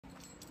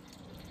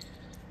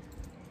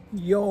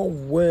your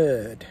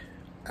word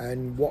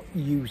and what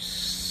you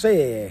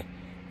say,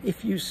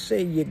 if you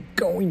say you're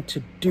going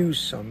to do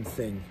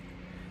something,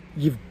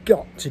 you've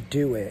got to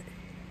do it.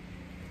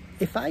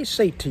 If I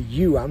say to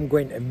you, I'm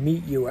going to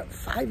meet you at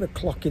 5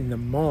 o'clock in the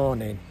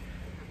morning,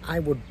 I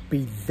would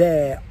be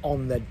there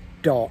on the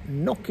dot,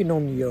 knocking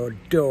on your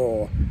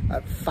door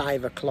at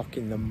 5 o'clock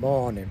in the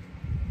morning.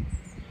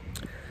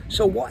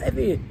 So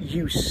whatever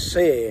you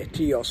say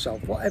to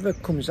yourself, whatever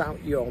comes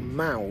out your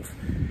mouth,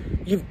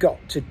 you've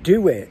got to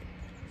do it.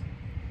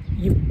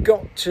 You've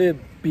got to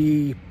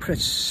be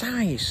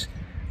precise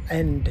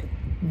and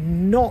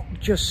not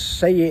just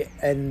say it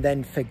and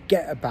then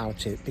forget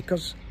about it.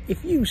 Because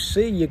if you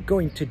say you're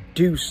going to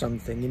do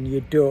something and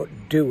you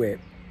don't do it,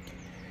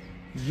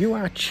 you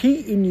are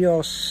cheating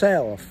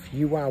yourself.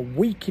 You are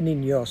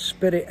weakening your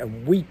spirit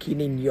and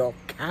weakening your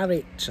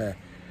character.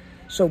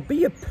 So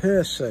be a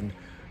person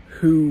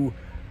who,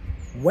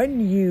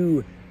 when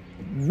you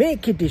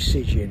make a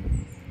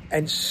decision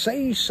and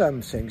say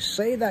something,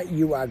 say that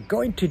you are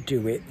going to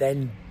do it,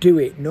 then do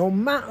it no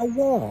matter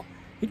what.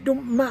 It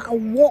don't matter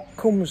what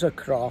comes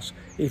across.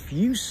 If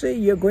you say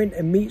you're going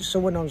to meet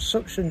someone on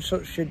such and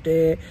such a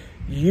day,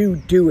 you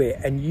do it,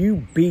 and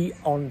you be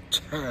on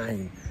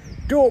time.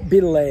 Don't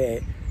be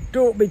late.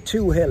 Don't be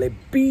too early.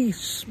 Be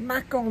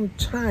smack on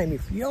time.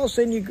 If you're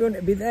saying you're going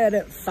to be there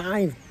at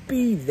 5,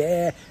 be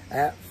there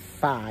at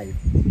 5.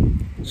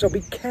 So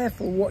be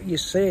careful what you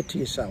say to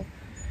yourself.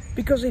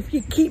 Because if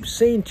you keep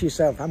saying to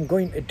yourself, I'm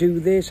going to do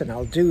this and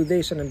I'll do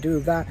this and I'll do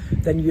that,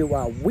 then you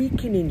are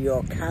weakening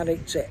your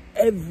character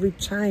every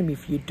time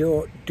if you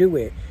don't do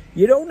it.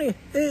 You're only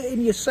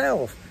hurting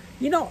yourself.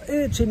 You're not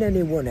hurting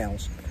anyone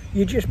else.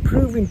 You're just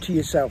proving to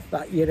yourself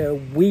that you're a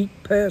weak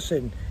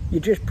person.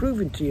 You're just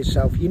proving to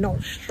yourself you're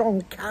not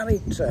strong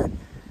character.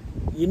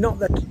 You're not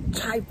the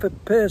type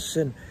of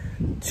person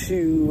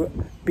to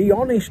be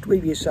honest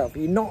with yourself.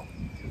 You're not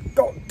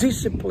got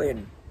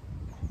discipline.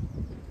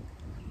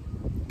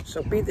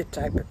 So be the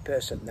type of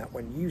person that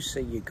when you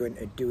say you're going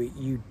to do it,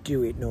 you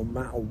do it no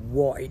matter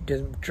what. It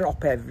doesn't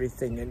drop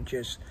everything and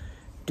just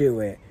do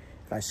it.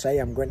 If I say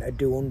I'm going to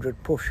do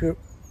 100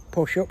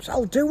 push-ups,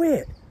 I'll do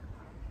it.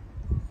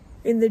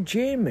 In the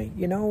gym,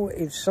 you know,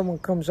 if someone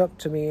comes up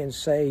to me and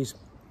says,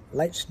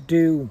 let's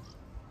do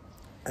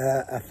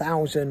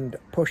 1,000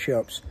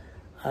 push-ups,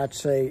 I'd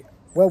say,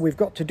 well, we've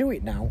got to do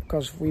it now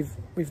because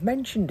we've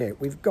mentioned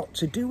it. We've got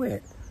to do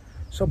it.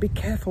 So be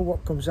careful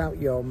what comes out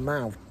your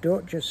mouth.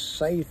 Don't just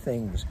say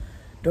things.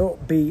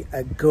 Don't be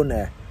a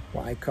gunner,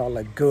 what I call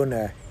a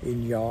gunner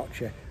in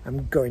Yorkshire.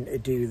 I'm going to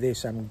do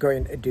this, I'm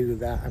going to do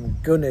that, I'm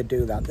going to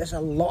do that. There's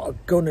a lot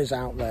of gunners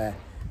out there,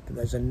 but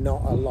there's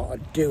not a lot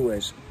of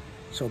doers.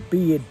 So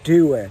be a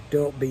doer,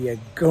 don't be a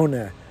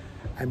gunner.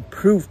 And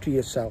prove to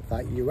yourself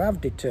that you have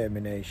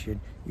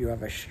determination, you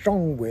have a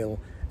strong will,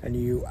 and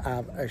you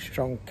have a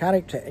strong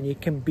character, and you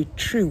can be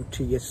true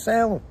to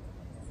yourself.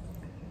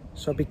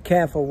 So be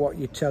careful what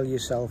you tell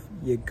yourself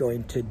you're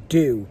going to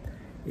do.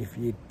 If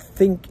you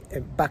think in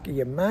the back of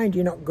your mind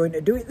you're not going to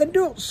do it, then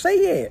don't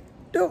say it.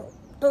 Don't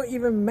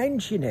even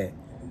mention it.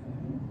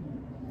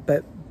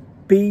 But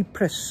be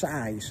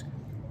precise.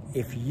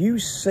 If you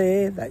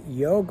say that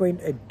you're going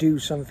to do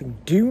something,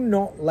 do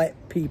not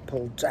let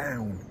people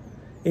down.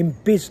 In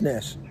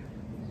business,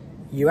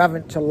 you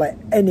haven't to let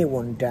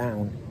anyone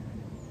down.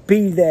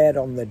 Be there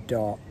on the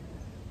dot.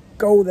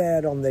 Go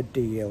there on the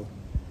deal.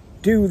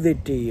 Do the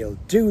deal,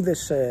 do the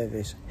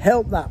service,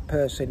 help that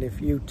person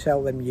if you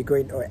tell them you're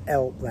going to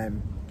help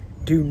them.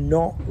 Do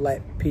not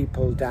let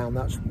people down.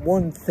 That's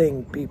one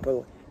thing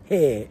people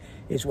hate,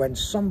 is when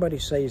somebody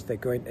says they're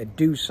going to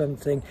do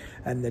something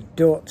and they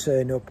don't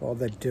turn up or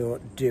they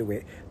don't do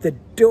it. They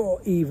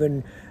don't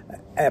even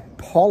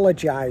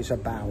apologise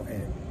about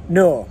it.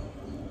 No,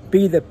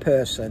 be the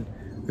person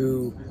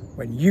who,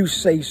 when you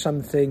say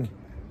something,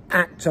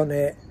 act on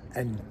it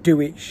and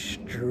do it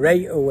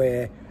straight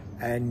away.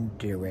 And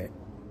do it.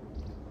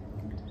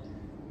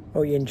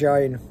 Hope you're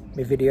enjoying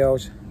my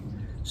videos.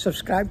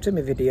 Subscribe to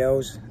my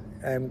videos.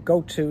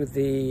 Go to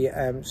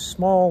the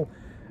small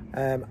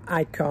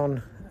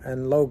icon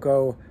and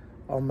logo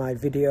on my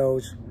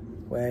videos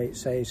where it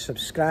says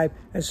subscribe,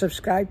 and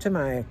subscribe to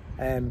my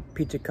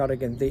Peter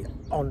Corrigan, the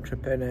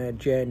entrepreneur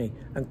journey,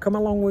 and come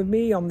along with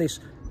me on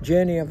this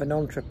journey of an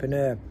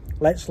entrepreneur.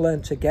 Let's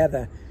learn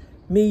together.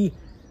 Me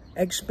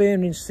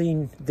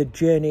experiencing the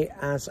journey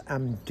as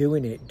I'm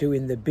doing it,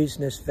 doing the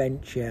business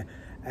venture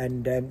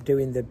and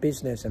doing the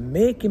business and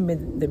making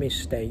the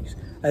mistakes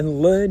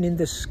and learning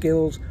the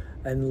skills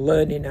and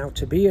learning how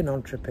to be an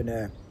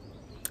entrepreneur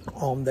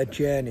on the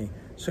journey.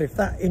 So if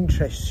that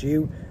interests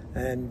you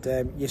and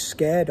you're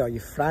scared or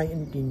you're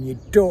frightened and you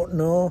don't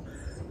know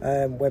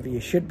whether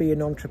you should be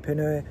an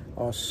entrepreneur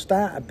or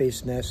start a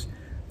business,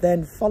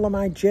 then follow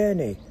my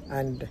journey,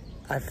 and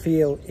I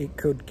feel it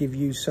could give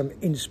you some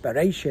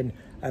inspiration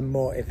and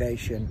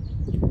motivation.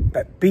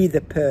 But be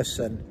the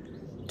person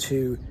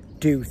to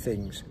do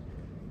things.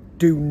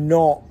 Do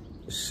not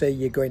say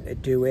you're going to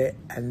do it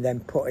and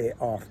then put it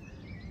off.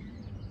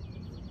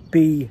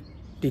 Be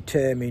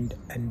determined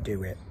and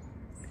do it.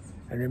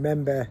 And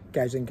remember,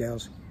 guys and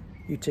girls,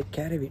 you take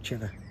care of each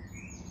other.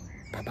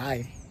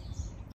 Bye-bye.